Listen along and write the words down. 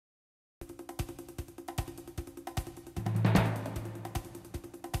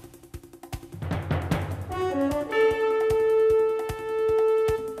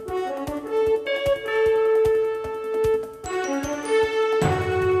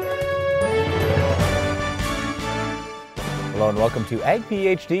and welcome to Ag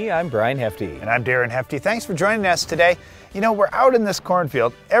PhD. I'm Brian Hefty. And I'm Darren Hefty. Thanks for joining us today. You know, we're out in this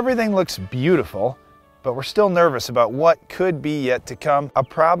cornfield. Everything looks beautiful, but we're still nervous about what could be yet to come. A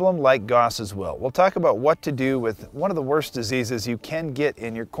problem like Goss's wilt. We'll talk about what to do with one of the worst diseases you can get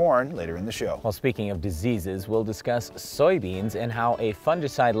in your corn later in the show. Well, speaking of diseases, we'll discuss soybeans and how a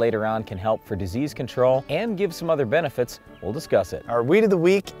fungicide later on can help for disease control and give some other benefits. We'll discuss it. Our weed of the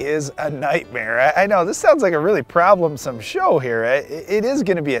week is a nightmare. I know this sounds like a really problemsome show here. It is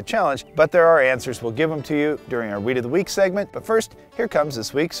going to be a challenge, but there are answers. We'll give them to you during our weed of the week segment. But first, here comes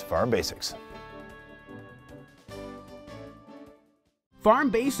this week's Farm Basics.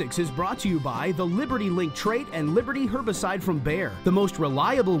 Farm Basics is brought to you by the Liberty Link trait and Liberty herbicide from Bayer. The most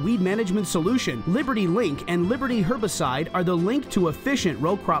reliable weed management solution, Liberty Link and Liberty herbicide are the link to efficient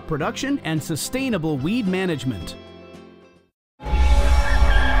row crop production and sustainable weed management.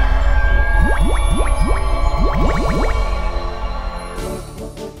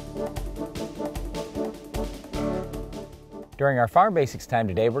 During our Farm Basics time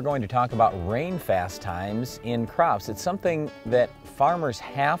today, we're going to talk about rain-fast times in crops. It's something that farmers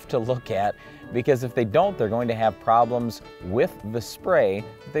have to look at because if they don't, they're going to have problems with the spray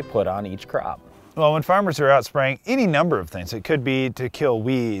that they put on each crop. Well, when farmers are out spraying any number of things, it could be to kill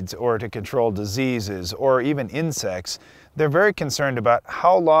weeds or to control diseases or even insects, they're very concerned about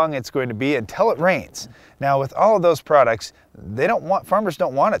how long it's going to be until it rains. Now, with all of those products, farmers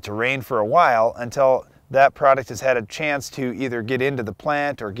don't want it to rain for a while until that product has had a chance to either get into the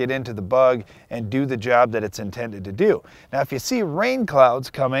plant or get into the bug and do the job that it's intended to do. Now, if you see rain clouds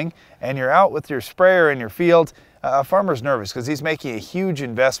coming and you're out with your sprayer in your field, a farmer's nervous because he's making a huge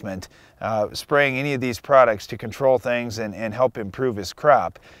investment spraying any of these products to control things and help improve his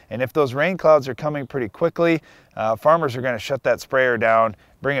crop. And if those rain clouds are coming pretty quickly, farmers are going to shut that sprayer down,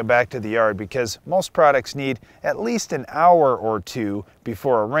 bring it back to the yard, because most products need at least an hour or two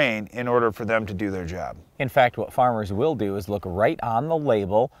before a rain in order for them to do their job. In fact, what farmers will do is look right on the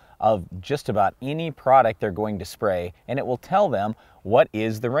label of just about any product they're going to spray, and it will tell them what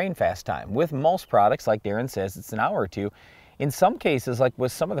is the rain-fast time. With most products, like Darren says, it's an hour or two. In some cases, like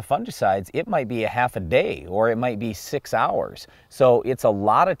with some of the fungicides, it might be a half a day or it might be 6 hours. So it's a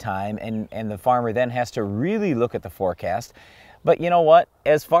lot of time, and the farmer then has to really look at the forecast. But you know what?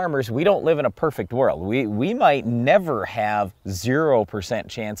 As farmers, we don't live in a perfect world. We might never have 0%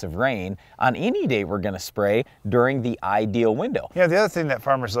 chance of rain on any day we're going to spray during the ideal window. Yeah, the other thing that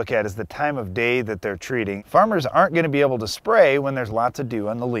farmers look at is the time of day that they're treating. Farmers aren't going to be able to spray when there's lots of dew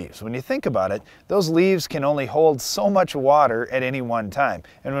on the leaves. When you think about it, those leaves can only hold so much water at any one time.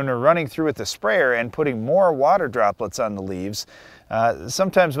 And when we're running through with the sprayer and putting more water droplets on the leaves,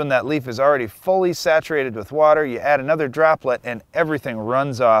 sometimes when that leaf is already fully saturated with water, you add another droplet and everything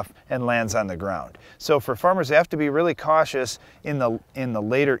runs off and lands on the ground. So for farmers, they have to be really cautious in the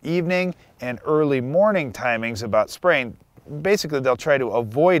later evening and early morning timings about spraying. Basically, they'll try to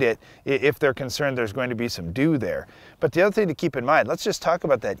avoid it if they're concerned there's going to be some dew there. But the other thing to keep in mind, let's just talk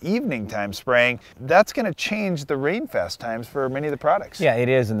about that evening time spraying. That's going to change the rain-fast times for many of the products. Yeah, it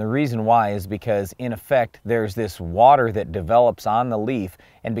is, and the reason why is because, in effect, there's this water that develops on the leaf,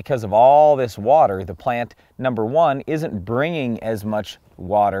 and because of all this water, the plant, number one, isn't bringing as much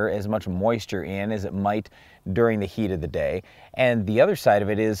water, as much moisture in as it might during the heat of the day. And the other side of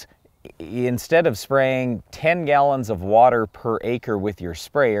it is, instead of spraying 10 gallons of water per acre with your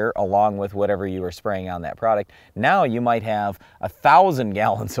sprayer, along with whatever you are spraying on that product, now you might have 1,000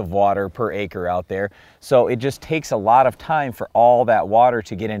 gallons of water per acre out there. So it just takes a lot of time for all that water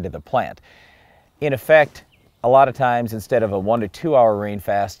to get into the plant. In effect, a lot of times, instead of a 1 to 2 hour rain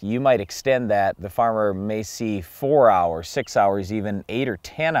fast, you might extend that. The farmer may see 4 hours, 6 hours, even 8 or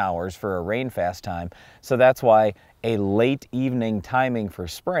 10 hours for a rain fast time. So that's why a late evening timing for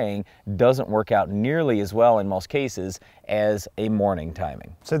spraying doesn't work out nearly as well in most cases as a morning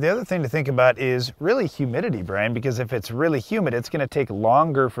timing. So the other thing to think about is really humidity, Brian, because if it's really humid, it's going to take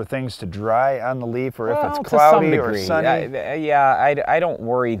longer for things to dry on the leaf, or if it's cloudy or sunny. I don't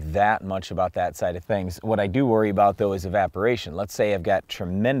worry that much about that side of things. What I do worry about, though, is evaporation. Let's say I've got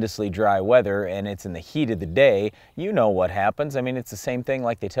tremendously dry weather and it's in the heat of the day. You know what happens. I mean, it's the same thing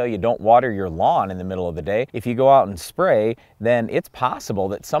like they tell you don't water your lawn in the middle of the day. If you go out and spray, then it's possible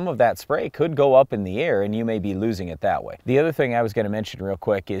that some of that spray could go up in the air and you may be losing it that way. The other thing I was going to mention real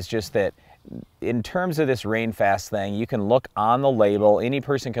quick is just that in terms of this rain fast thing, you can look on the label. Any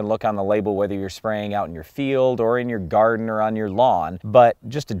person can look on the label whether you're spraying out in your field or in your garden or on your lawn. But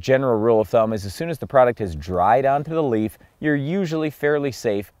just a general rule of thumb is as soon as the product has dried onto the leaf, you're usually fairly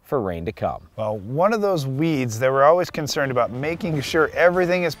safe for rain to come. Well, one of those weeds that we're always concerned about making sure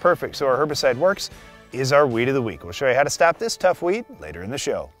everything is perfect so our herbicide works, is our weed of the week. We'll show you how to stop this tough weed later in the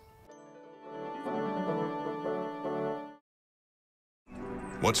show.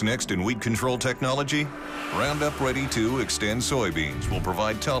 What's next in weed control technology? Roundup Ready 2 Extend soybeans will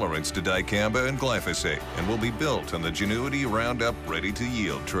provide tolerance to dicamba and glyphosate and will be built on the Genuity Roundup Ready to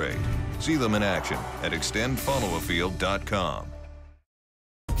Yield trait. See them in action at extendfollowafield.com.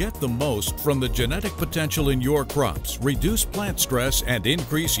 Get the most from the genetic potential in your crops, reduce plant stress, and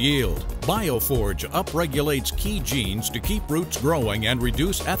increase yield. BioForge upregulates key genes to keep roots growing and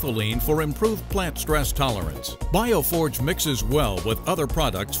reduce ethylene for improved plant stress tolerance. BioForge mixes well with other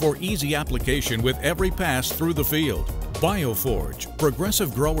products for easy application with every pass through the field. BioForge,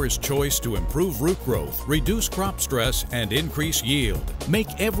 progressive growers' choice to improve root growth, reduce crop stress, and increase yield.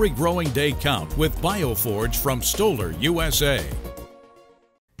 Make every growing day count with BioForge from Stoller, USA.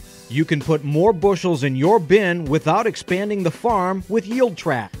 You can put more bushels in your bin without expanding the farm with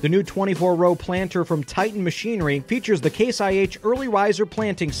YieldTrack. The new 24-row planter from Titan Machinery features the Case IH Early Riser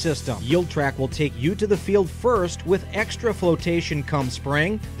planting system. YieldTrack will take you to the field first with extra flotation come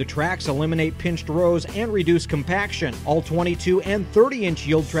spring. The tracks eliminate pinched rows and reduce compaction. All 22 and 30-inch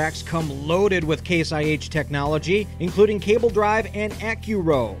YieldTracks come loaded with Case IH technology, including cable drive and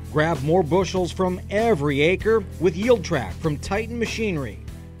AccuRow. Grab more bushels from every acre with YieldTrack from Titan Machinery.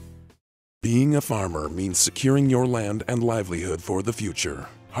 Being a farmer means securing your land and livelihood for the future.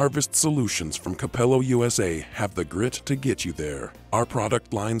 Harvest Solutions from Capello USA have the grit to get you there. Our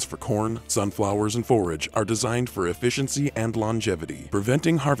product lines for corn, sunflowers, and forage are designed for efficiency and longevity,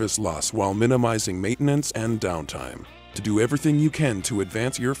 preventing harvest loss while minimizing maintenance and downtime. To do everything you can to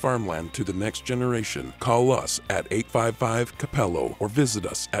advance your farmland to the next generation, call us at 855-CAPELLO or visit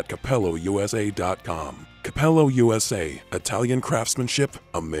us at capellousa.com. Capello USA, Italian craftsmanship,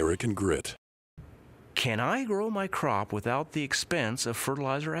 American grit. Can I grow my crop without the expense of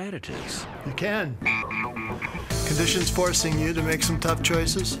fertilizer additives? You can. Conditions forcing you to make some tough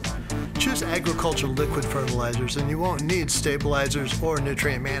choices? Choose agricultural liquid fertilizers and you won't need stabilizers or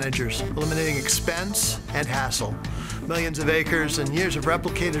nutrient managers, eliminating expense and hassle. Millions of acres and years of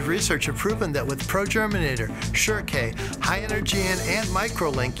replicated research have proven that with ProGerminator, SureK, High Energy and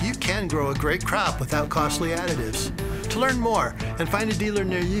MicroLink, you can grow a great crop without costly additives. To learn more and find a dealer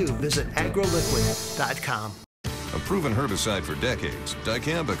near you, visit agroliquid.com. A proven herbicide for decades,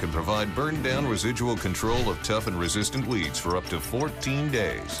 dicamba can provide burn-down residual control of tough and resistant weeds for up to 14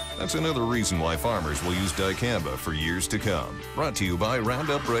 days. That's another reason why farmers will use dicamba for years to come. Brought to you by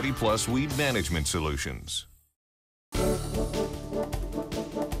Roundup Ready Plus Weed Management Solutions.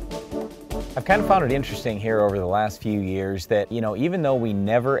 I've kind of found it interesting here over the last few years that, even though we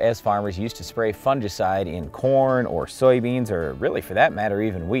never as farmers used to spray fungicide in corn or soybeans, or really for that matter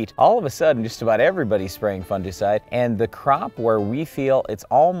even wheat, all of a sudden just about everybody's spraying fungicide, and the crop where we feel it's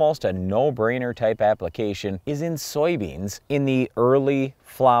almost a no-brainer type application is in soybeans in the early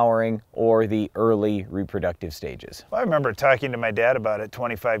flowering or the early reproductive stages. Well, I remember talking to my dad about it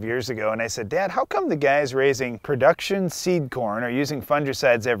 25 years ago, and I said, Dad, how come the guys raising production seed corn are using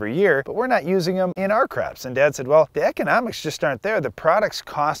fungicides every year, but we're not using them in our crops? And Dad said, well, the economics just aren't there. The products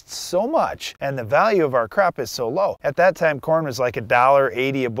cost so much, and the value of our crop is so low. At that time, corn was like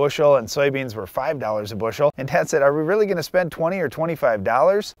 $1.80 a bushel, and soybeans were $5 a bushel. And Dad said, are we really going to spend $20 or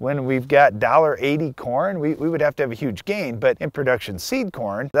 $25 when we've got $1.80 corn? We would have to have a huge gain, but in production seed corn,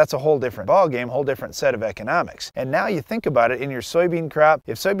 that's a whole different ballgame, whole different set of economics. And now you think about it, in your soybean crop,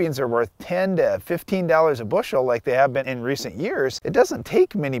 if soybeans are worth $10 to $15 a bushel like they have been in recent years, it doesn't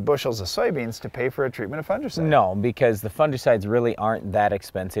take many bushels of soybeans to pay for a treatment of fungicide. No, because the fungicides really aren't that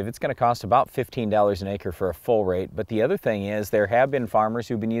expensive. It's going to cost about $15 an acre for a full rate. But the other thing is, there have been farmers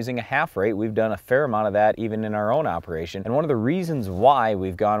who've been using a half rate. We've done a fair amount of that even in our own operation. And one of the reasons why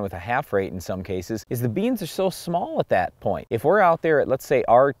we've gone with a half rate in some cases is the beans are so small at that point. If we're out there at, let's say,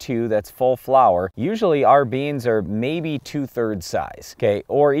 R2 that's full flower, usually our beans are maybe 2/3 size, okay,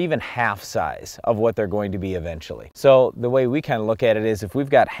 or even half size of what they're going to be eventually. So the way we kind of look at it is, if we've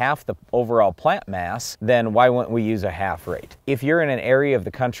got half the overall plant mass, then why wouldn't we use a half rate? If you're in an area of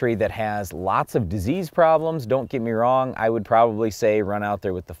the country that has lots of disease problems, don't get me wrong, I would probably say run out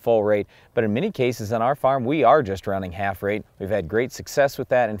there with the full rate. But in many cases on our farm, we are just running half rate. We've had great success with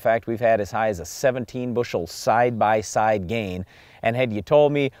that. In fact, we've had as high as a 17 bushel side-by-side gain. And had you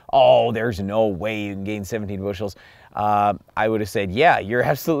told me, oh, there's no way you can gain 17 bushels, I would have said, yeah, you're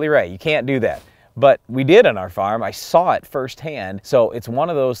absolutely right. You can't do that. but we did on our farm. I saw it firsthand. So it's one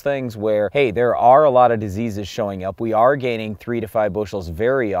of those things where, hey, there are a lot of diseases showing up. We are gaining 3 to 5 bushels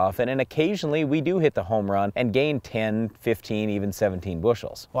very often, and occasionally we do hit the home run and gain 10, 15, even 17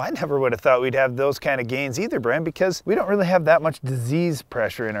 bushels. Well, I never would have thought we'd have those kind of gains either, Brian, because we don't really have that much disease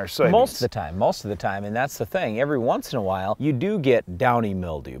pressure in our soybeans. Most of the time, and that's the thing. Every once in a while, you do get downy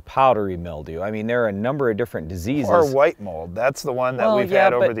mildew, powdery mildew. I mean, there are a number of different diseases. Or white mold. That's the one that we've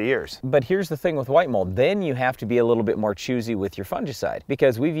had over the years. But here's the thing with white mold. Then you have to be a little bit more choosy with your fungicide,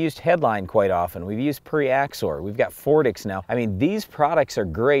 because we've used Headline quite often. We've used Preaxor. We've got Fortix now. I mean, these products are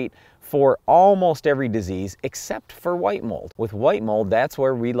great for almost every disease except for white mold. With white mold, that's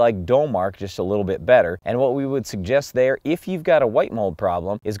where we like Domark just a little bit better. And what we would suggest there, if you've got a white mold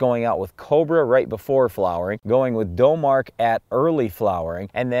problem, is going out with Cobra right before flowering, going with Domark at early flowering,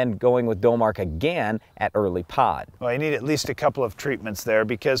 and then going with Domark again at early pod. Well, you need at least a couple of treatments there,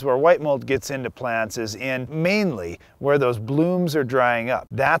 because where white mold gets into plants is in mainly where those blooms are drying up.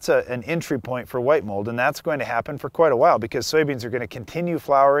 That's an entry point for white mold, and that's going to happen for quite a while because soybeans are going to continue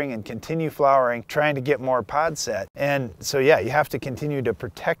flowering and continue flowering, trying to get more pod set. And so yeah, you have to continue to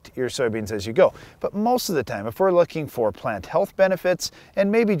protect your soybeans as you go. But most of the time, if we're looking for plant health benefits and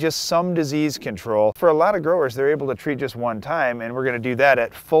maybe just some disease control, for a lot of growers, they're able to treat just one time, and we're going to do that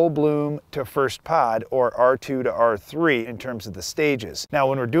at full bloom to first pod, or R2 to R3 in terms of the stages. Now,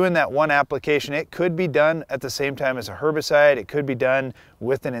 when we're doing that one application, it could be done at the same time as a herbicide. It could be done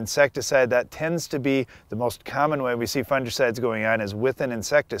with an insecticide. That tends to be the most common way we see fungicides going on, is with an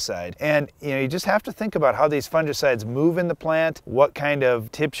insecticide. And you just have to think about how these fungicides move in the plant, what kind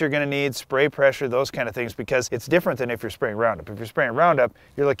of tips you're going to need, spray pressure, those kind of things, because it's different than if you're spraying Roundup. If you're spraying Roundup,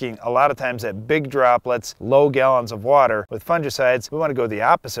 you're looking a lot of times at big droplets, low gallons of water. With fungicides, we want to go the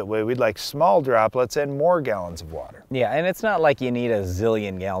opposite way. We'd like small droplets and more gallons of water. Yeah, and it's not like you need a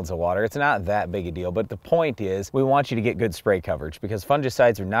zillion gallons of water. It's not that big a deal, but the point is we want you to get good spray coverage, because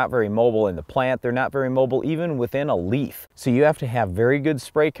fungicides are not very mobile in the plant. They're not very mobile even within a leaf. So you have to have very good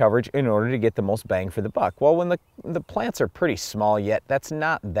spray coverage in order to get the most bang for the buck. Well, when the plants are pretty small yet, that's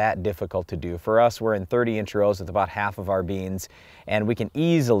not that difficult to do. For us, we're in 30-inch rows with about half of our beans, and we can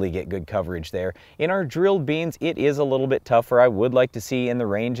easily get good coverage there. In our drilled beans, it is a little bit tougher. I would like to see in the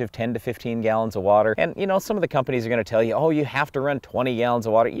range of 10 to 15 gallons of water. And you know, some of the companies are going to tell you, oh, you have to run 20 gallons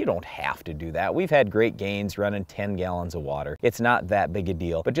of water. You don't have to do that. We've had great gains running 10 gallons of water. It's not that big a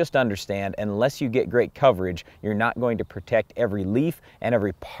deal. But just understand, unless you get great coverage, you're not going to protect every leaf and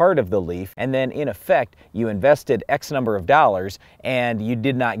every part of the leaf. And then in effect, you invested X number of dollars and you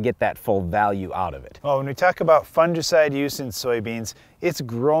did not get that full value out of it. Well, when we talk about fungicide use in soybeans, it's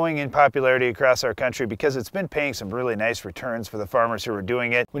growing in popularity across our country because it's been paying some really nice returns for the farmers who are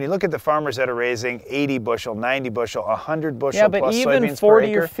doing it. When you look at the farmers that are raising 80 bushel, 90 bushel, 100 bushel plus soybeans per acre. Yeah, but even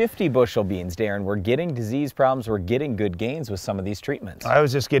 40 or 50 bushel beans, Darren, we're getting disease problems, we're getting good gains with some of these treatments. I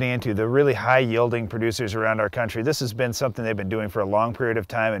was just getting into the really high yielding producers around our country. This has been something they've been doing for a long period of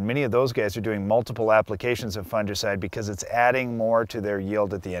time, and many of those guys are doing multiple applications of fungicide because it's adding more to their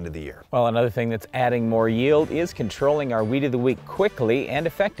yield at the end of the year. Well, another thing that's adding more yield is controlling our weed of the week quickly and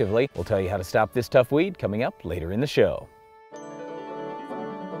effectively. We'll tell you how to stop this tough weed coming up later in the show.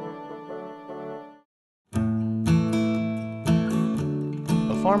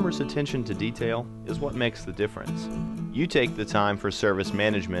 A farmer's attention to detail is what makes the difference. You take the time for service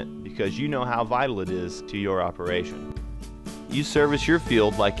management because you know how vital it is to your operation. You service your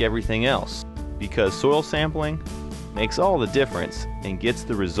field like everything else because soil sampling makes all the difference and gets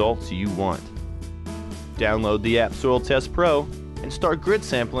the results you want. Download the app Soil Test Pro and start grid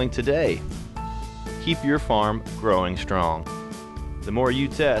sampling today. Keep your farm growing strong. The more you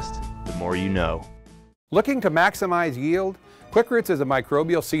test, the more you know. Looking to maximize yield? QuickRoots is a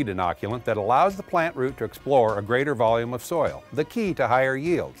microbial seed inoculant that allows the plant root to explore a greater volume of soil, the key to higher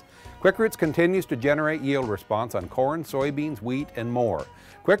yields. QuickRoots continues to generate yield response on corn, soybeans, wheat, and more.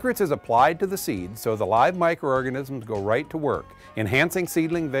 QuickRoots is applied to the seeds so the live microorganisms go right to work, enhancing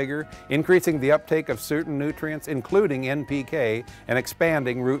seedling vigor, increasing the uptake of certain nutrients, including NPK, and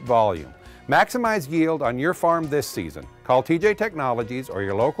expanding root volume. Maximize yield on your farm this season. Call TJ Technologies or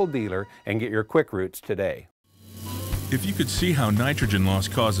your local dealer and get your QuickRoots today. If you could see how nitrogen loss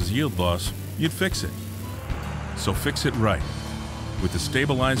causes yield loss, you'd fix it. So fix it right, with the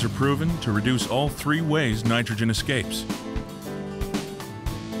stabilizer proven to reduce all 3 ways nitrogen escapes.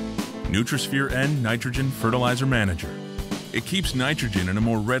 Nutrisphere N Nitrogen Fertilizer Manager. It keeps nitrogen in a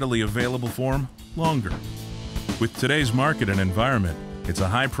more readily available form longer. With today's market and environment, it's a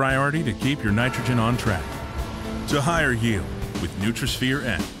high priority to keep your nitrogen on track. To higher yield with Nutrisphere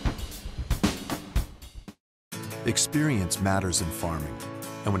N. Experience matters in farming.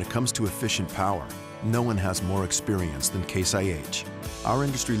 And when it comes to efficient power, no one has more experience than Case IH. Our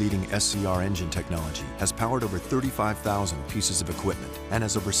industry-leading SCR engine technology has powered over 35,000 pieces of equipment and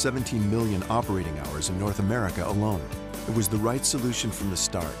has over 17 million operating hours in North America alone. It was the right solution from the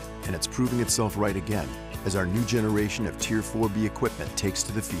start, and it's proving itself right again as our new generation of Tier 4B equipment takes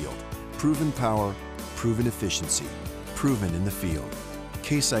to the field. Proven power, proven efficiency, proven in the field.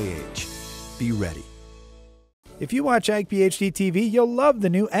 Case IH. Be ready. If you watch Ag PhD TV, you'll love the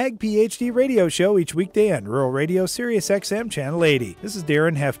new Ag PhD radio show each weekday on Rural Radio Sirius XM Channel 80. This is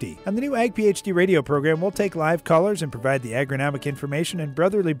Darren Hefty. On the new Ag PhD radio program, we'll take live callers and provide the agronomic information and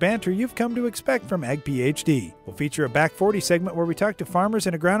brotherly banter you've come to expect from Ag PhD. We'll feature a Back 40 segment where we talk to farmers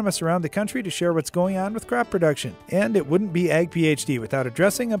and agronomists around the country to share what's going on with crop production. And it wouldn't be Ag PhD without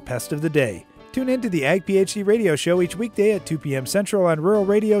addressing a pest of the day. Tune in to the Ag PhD radio show each weekday at 2 p.m. Central on Rural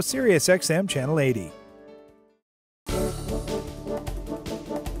Radio Sirius XM Channel 80.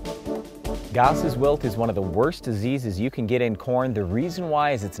 Goss's wilt is one of the worst diseases you can get in corn. The reason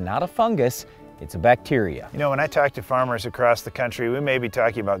why is it's not a fungus, it's a bacteria. You know, when I talk to farmers across the country, we may be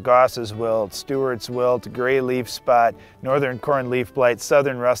talking about Goss's wilt, Stewart's wilt, gray leaf spot, northern corn leaf blight,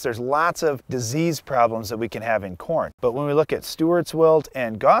 southern rust. There's lots of disease problems that we can have in corn. But when we look at Stewart's wilt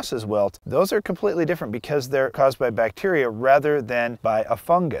and Goss's wilt, those are completely different because they're caused by bacteria rather than by a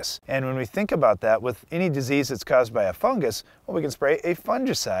fungus. And when we think about that, with any disease that's caused by a fungus, well, we can spray a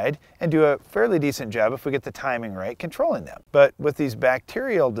fungicide and do a fairly decent job if we get the timing right controlling them. But with these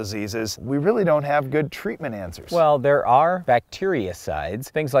bacterial diseases, we really don't have good treatment answers. Well, there are bactericides,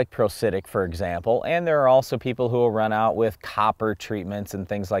 things like Procytic, for example, and there are also people who will run out with copper treatments and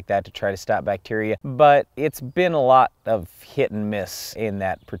things like that to try to stop bacteria, but it's been a lot of hit and miss in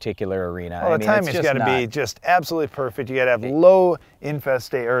that particular arena. Well, the timing's got to be just absolutely perfect. You got to have low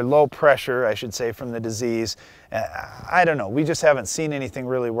infestation, or low pressure, I should say, from the disease. I don't know, we just haven't seen anything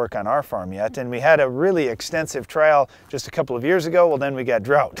really work on our farm yet, and we had a really extensive trial just a couple of years ago. Well, then we got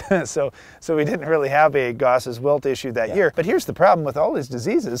drought, so we didn't really have a Goss's wilt issue that year. But here's the problem with all these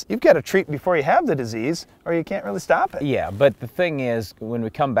diseases: you've got to treat before you have the disease, or you can't really stop it. Yeah, but the thing is, when we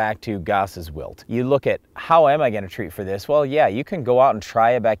come back to Goss's wilt, you look at how am I going to treat for this? Well, yeah, you can go out and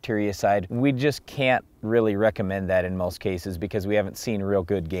try a bactericide. We just can't really recommend that in most cases because we haven't seen real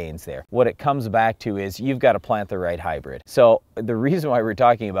good gains there. What it comes back to is you've got to plant the right hybrid. So the reason why we're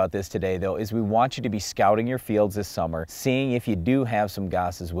talking about this today, though, is we want you to be scouting your fields this summer, seeing if you do have some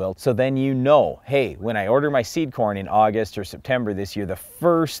Goss's wilt, so then you know, hey, when I order my seed corn in August or September this year, the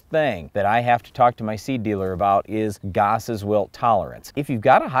first thing that I have to talk to my seed dealer about is Goss's wilt tolerance. If you've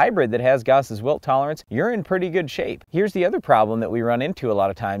got a hybrid that has Goss's wilt tolerance, you're in pretty good shape. Here's the other problem that we run into a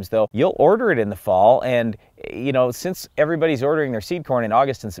lot of times, though. You'll order it in the fall, and you know, since everybody's ordering their seed corn in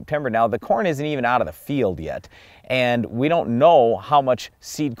August and September now, the corn isn't even out of the field yet. And we don't know how much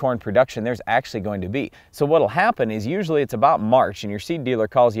seed corn production there's actually going to be. So what'll happen is usually it's about March and your seed dealer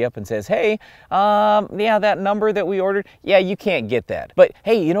calls you up and says, hey, yeah, that number that we ordered, yeah, you can't get that. But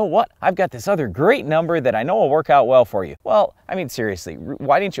hey, you know what? I've got this other great number that I know will work out well for you. Well, I mean, seriously,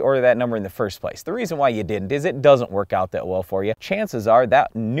 why didn't you order that number in the first place? The reason why you didn't is it doesn't work out that well for you. Chances are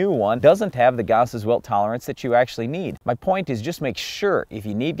that new one doesn't have the Goss's wilt tolerance that you actually need. My point is just make sure if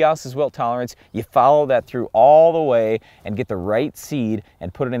you need Goss's wilt tolerance, you follow that through all the way and get the right seed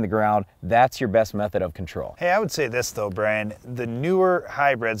and put it in the ground. That's your best method of control. Hey, I would say this though, Brian, the newer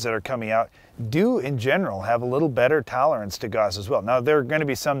hybrids that are coming out do in general have a little better tolerance to Goss's wilt. Now there are going to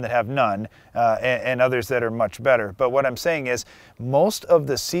be some that have none and others that are much better, but what I'm saying is most of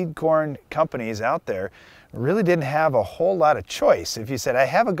the seed corn companies out there really didn't have a whole lot of choice. If you said, I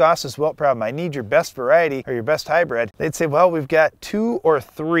have a Goss's wilt problem, I need your best variety or your best hybrid, they'd say, well, we've got 2 or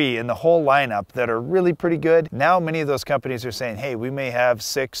 3 in the whole lineup that are really pretty good. Now many of those companies are saying, hey, we may have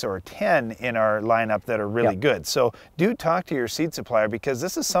 6 or 10 in our lineup that are really good. So do talk to your seed supplier, because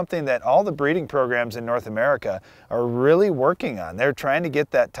this is something that all the breeding programs in North America are really working on. They're trying to get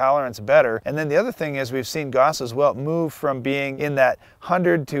that tolerance better. And then the other thing is we've seen Goss's wilt move from being in that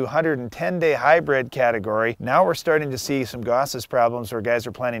 100 to 110 day hybrid category. Now we're starting to see some Goss's problems where guys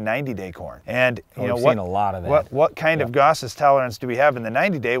are planting 90-day corn. And you know, we've seen a lot of that. What kind of Goss's tolerance do we have in the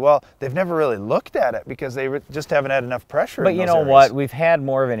 90-day? Well, they've never really looked at it because they just haven't had enough pressure. But you know what? We've had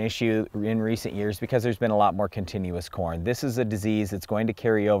more of an issue in recent years because there's been a lot more continuous corn. This is a disease that's going to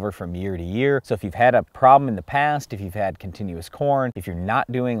carry over from year to year. So if you've had a problem in the past, if you've had continuous corn, if you're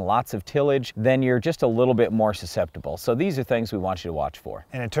not doing lots of tillage, then you're just a little bit more susceptible. So these are things we want you to watch for.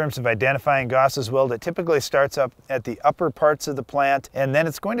 And in terms of identifying Goss's wilt, it typically typically starts up at the upper parts of the plant, and then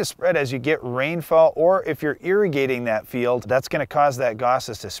it's going to spread as you get rainfall, or if you're irrigating that field, that's going to cause that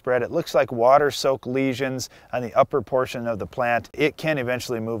Gosses to spread. It looks like water-soaked lesions on the upper portion of the plant. It can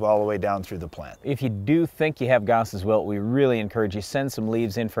eventually move all the way down through the plant. If you do think you have Goss's wilt, we really encourage you send some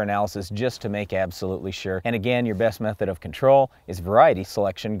leaves in for analysis just to make absolutely sure. And again, your best method of control is variety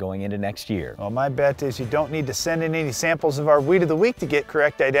selection going into next year. Well, my bet is you don't need to send in any samples of our Weed of the Week to get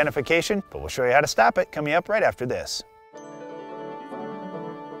correct identification, but we'll show you how to stop it coming up right after this.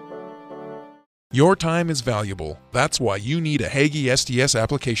 Your time is valuable. That's why you need a Hagie STS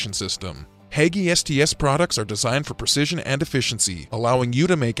application system. Hagie STS products are designed for precision and efficiency, allowing you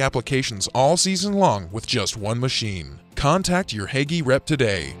to make applications all season long with just one machine. Contact your Hagie rep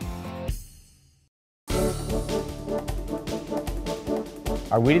today.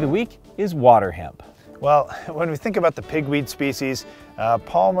 Our Weed of the Week is Waterhemp. Well, when we think about the pigweed species,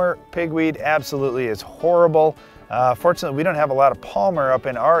 Palmer pigweed absolutely is horrible. Fortunately, we don't have a lot of Palmer up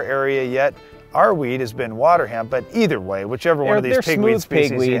in our area yet. Our weed has been Waterhemp, but either way, whichever one of these pigweed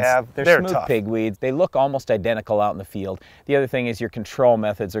species you have, they're smooth tough. pigweeds. They look almost identical out in the field. The other thing is your control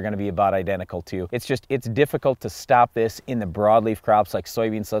methods are going to be about identical too. It's difficult to stop this in the broadleaf crops like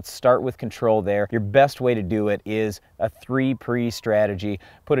soybeans. So let's start with control there. Your best way to do it is a 3-pre strategy.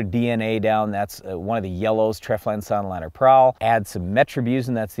 Put a DNA down, that's one of the yellows, Treflan, or Prowl. Add some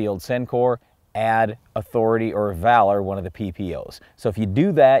Metribuzin, that's the old Sencor. Add Authority or Valor, one of the PPOs. So if you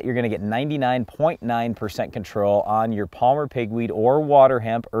do that, you're going to get 99.9% control on your Palmer pigweed or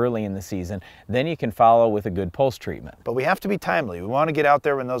Waterhemp early in the season. Then you can follow with a good post-treatment. But we have to be timely. We want to get out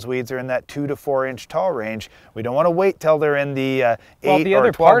there when those weeds are in that 2 to 4 inch tall range. We don't want to wait till they're in the 8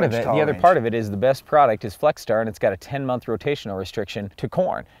 or 12 inch tall range. The other part of it is the best product is FlexStar, and it's got a 10-month rotational restriction to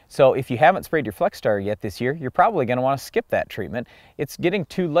corn. So if you haven't sprayed your FlexStar yet this year, you're probably going to want to skip that treatment. It's getting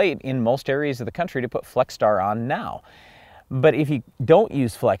too late in most areas of the country to put FlexStar on now. But if you don't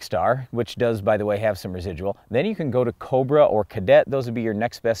use FlexStar, which does, by the way, have some residual, then you can go to Cobra or Cadet. Those would be your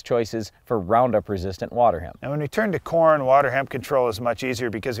next best choices for Roundup-resistant Waterhemp. And when we turn to corn, Waterhemp control is much easier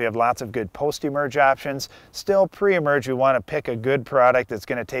because we have lots of good post-emerge options. Still, pre-emerge, we want to pick a good product that's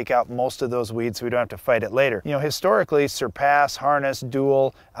going to take out most of those weeds so we don't have to fight it later. You know, historically, Surpass, Harness,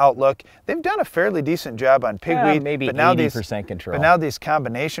 Dual, Outlook, they've done a fairly decent job on pigweed. Maybe 80% control. But now these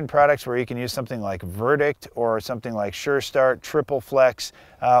combination products where you can use something like Verdict or something like SureStart, Triple Flex,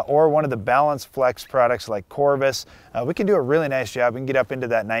 or one of the Balanced Flex products like Corvus, we can do a really nice job. We can get up into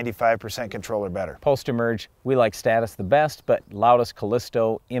that 95% control or better. Post-emerge, we like Status the best, but Loudus,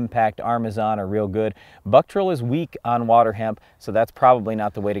 Callisto, Impact, Armazon are real good. Buctril is weak on Waterhemp, so that's probably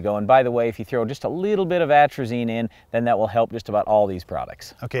not the way to go. And by the way, if you throw just a little bit of atrazine in, then that will help just about all these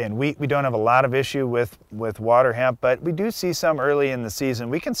products. Okay, and wheat, we don't have a lot of issue with Waterhemp, but we do see some early in the season.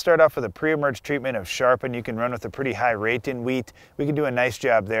 We can start off with a pre-emerge treatment of Sharpen. You can run with a pretty high rate in wheat. We can do a nice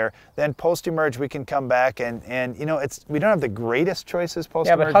job there. Then post-emerge, we can come back and you know, we don't have the greatest choices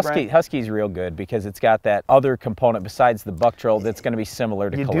post-emerge. Yeah, but Husky's real good because it's got that other component besides the Buctril that's going to be similar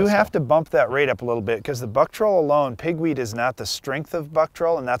to Callisto. You do have to bump that rate up a little bit because the Buctril alone, pigweed is not the strength of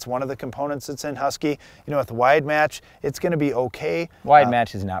Buctril, and that's one of the components that's in Husky. You know, with Wide Match, it's going to be okay. Wide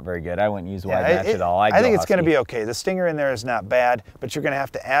Match is not very good. I wouldn't use Wide Match at all. I think it's going to be okay. The stinger in there is not bad, but you're going to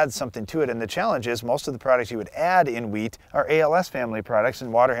have to add something to it, and the challenge is most of the products you would add in wheat are ALS family products,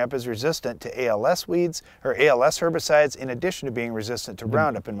 and Waterhemp is resistant to ALS weeds or ALS herbicides in addition to being resistant to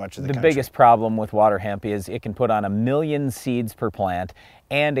Roundup in much of the country. The biggest problem with Waterhemp is it can put on 1 million seeds per plant,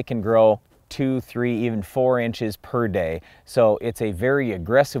 and it can grow 2, 3, even 4 inches per day. So it's a very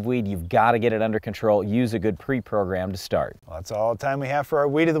aggressive weed. You've got to get it under control. Use a good pre-program to start. Well, that's all the time we have for our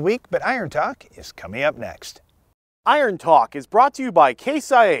Weed of the Week, but Iron Talk is coming up next. Iron Talk is brought to you by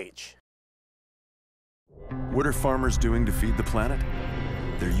Case IH. What are farmers doing to feed the planet?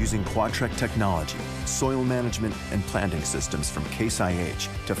 They're using Quadtrek technology, soil management, and planting systems from Case IH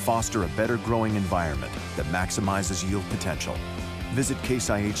to foster a better growing environment that maximizes yield potential. Visit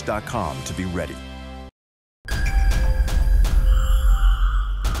caseih.com to be ready.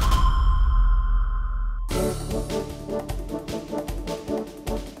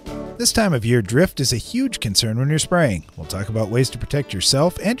 This time of year, drift is a huge concern when you're spraying. We'll talk about ways to protect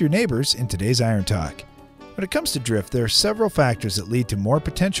yourself and your neighbors in today's Iron Talk. When it comes to drift, there are several factors that lead to more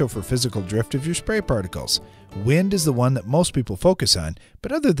potential for physical drift of your spray particles. Wind is the one that most people focus on,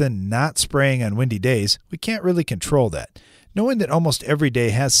 but other than not spraying on windy days, we can't really control that. Knowing that almost every day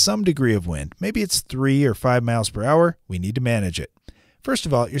has some degree of wind, maybe it's 3 or 5 miles per hour, we need to manage it. First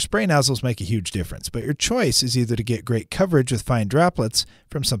of all, your spray nozzles make a huge difference, but your choice is either to get great coverage with fine droplets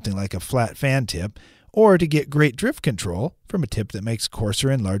from something like a flat fan tip, or to get great drift control from a tip that makes coarser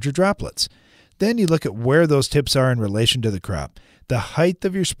and larger droplets. Then you look at where those tips are in relation to the crop. The height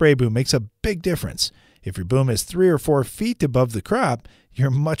of your spray boom makes a big difference. If your boom is 3 or 4 feet above the crop, you're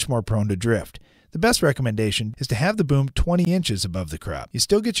much more prone to drift. The best recommendation is to have the boom 20 inches above the crop. You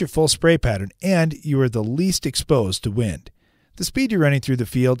still get your full spray pattern, and you are the least exposed to wind. The speed you're running through the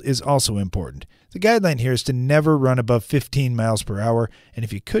field is also important. The guideline here is to never run above 15 miles per hour, and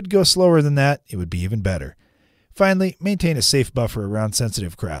if you could go slower than that, it would be even better. Finally, maintain a safe buffer around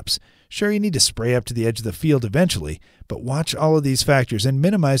sensitive crops. Sure, you need to spray up to the edge of the field eventually, but watch all of these factors and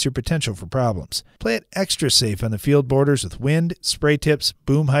minimize your potential for problems. Play it extra safe on the field borders with wind, spray tips,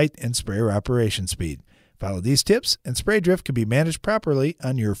 boom height, and sprayer operation speed. Follow these tips, and spray drift can be managed properly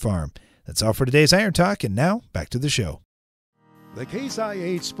on your farm. That's all for today's Iron Talk, and now back to the show. The Case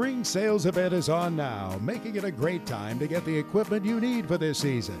IH Spring Sales Event is on now, making it a great time to get the equipment you need for this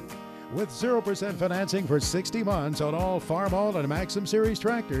season. With 0% financing for 60 months on all Farmall and Maxim Series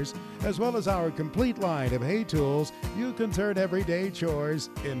tractors, as well as our complete line of hay tools, you can turn everyday chores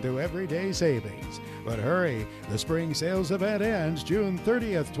into everyday savings. But hurry, the Spring Sales Event ends June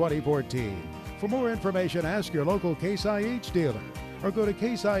 30th, 2014. For more information, ask your local Case IH dealer or go to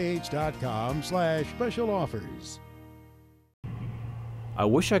caseih.com/special offers. I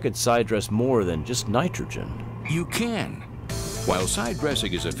wish I could side dress more than just nitrogen. You can. While side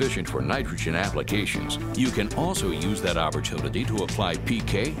dressing is efficient for nitrogen applications, you can also use that opportunity to apply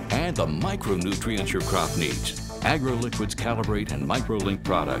PK and the micronutrients your crop needs. AgroLiquid's Calibrate and MicroLink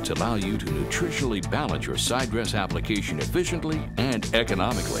products allow you to nutritionally balance your side dress application efficiently and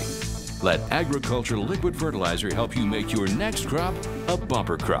economically. Let agriculture liquid fertilizer help you make your next crop a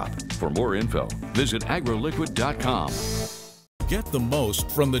bumper crop. For more info, visit agroliquid.com. Get the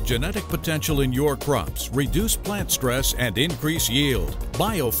most from the genetic potential in your crops, reduce plant stress, and increase yield.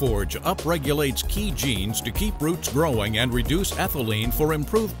 BioForge upregulates key genes to keep roots growing and reduce ethylene for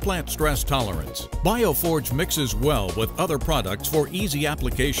improved plant stress tolerance. BioForge mixes well with other products for easy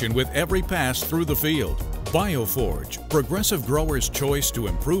application with every pass through the field. BioForge, progressive growers' choice to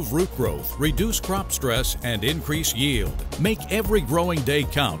improve root growth, reduce crop stress, and increase yield. Make every growing day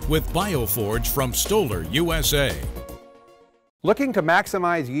count with BioForge from Stoller, USA. Looking to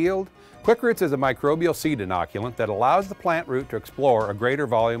maximize yield? Quick Roots is a microbial seed inoculant that allows the plant root to explore a greater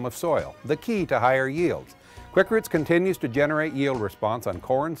volume of soil, the key to higher yields. Quick Roots continues to generate yield response on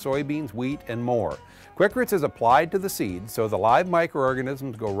corn, soybeans, wheat, and more. Quick Roots is applied to the seeds so the live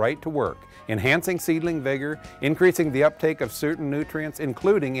microorganisms go right to work, enhancing seedling vigor, increasing the uptake of certain nutrients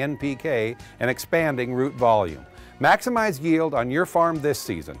including NPK, and expanding root volume. Maximize yield on your farm this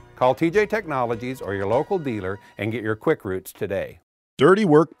season. Call TJ Technologies or your local dealer and get your Quick Roots today. Dirty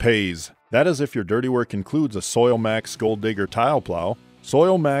work pays. That is if your dirty work includes a Soil Max Gold Digger tile plow.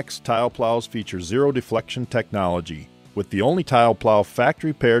 Soil Max tile plows feature zero deflection technology. With the only tile plow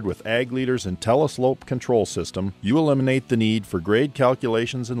factory paired with Ag Leader's IntelliSlope control system, you eliminate the need for grade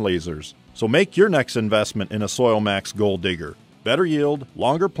calculations and lasers. So make your next investment in a Soil Max Gold Digger. Better yield,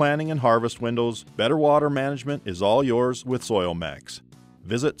 longer planting and harvest windows, better water management is all yours with Soil Max.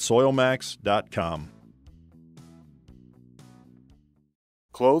 Visit soilmax.com.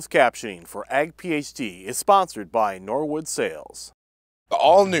 Closed captioning for Ag PhD is sponsored by Norwood Sales. The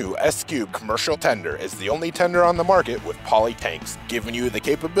all-new S-Cube commercial tender is the only tender on the market with poly tanks, giving you the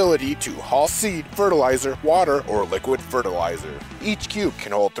capability to haul seed, fertilizer, water, or liquid fertilizer. Each cube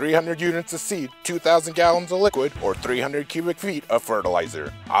can hold 300 units of seed, 2,000 gallons of liquid, or 300 cubic feet of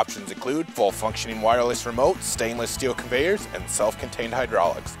fertilizer. Options include full functioning wireless remote, stainless steel conveyors, and self-contained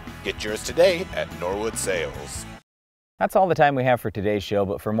hydraulics. Get yours today at Norwood Sales. That's all the time we have for today's show,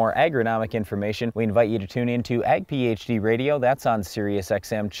 but for more agronomic information, we invite you to tune in to Ag PhD Radio. That's on Sirius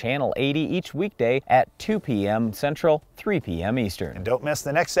XM Channel 80 each weekday at 2 p.m. Central, 3 p.m. Eastern. And don't miss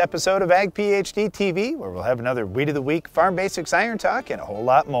the next episode of Ag PhD TV, where we'll have another Weed of the Week, Farm Basics Iron Talk, and a whole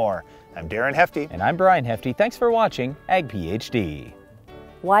lot more. I'm Darren Hefty. And I'm Brian Hefty. Thanks for watching Ag PhD.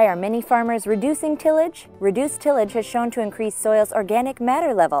 Why are many farmers reducing tillage? Reduced tillage has shown to increase soil's organic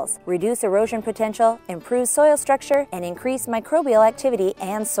matter levels, reduce erosion potential, improve soil structure, and increase microbial activity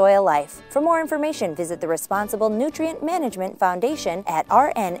and soil life. For more information, visit the Responsible Nutrient Management Foundation at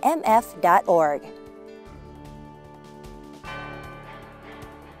rnmf.org.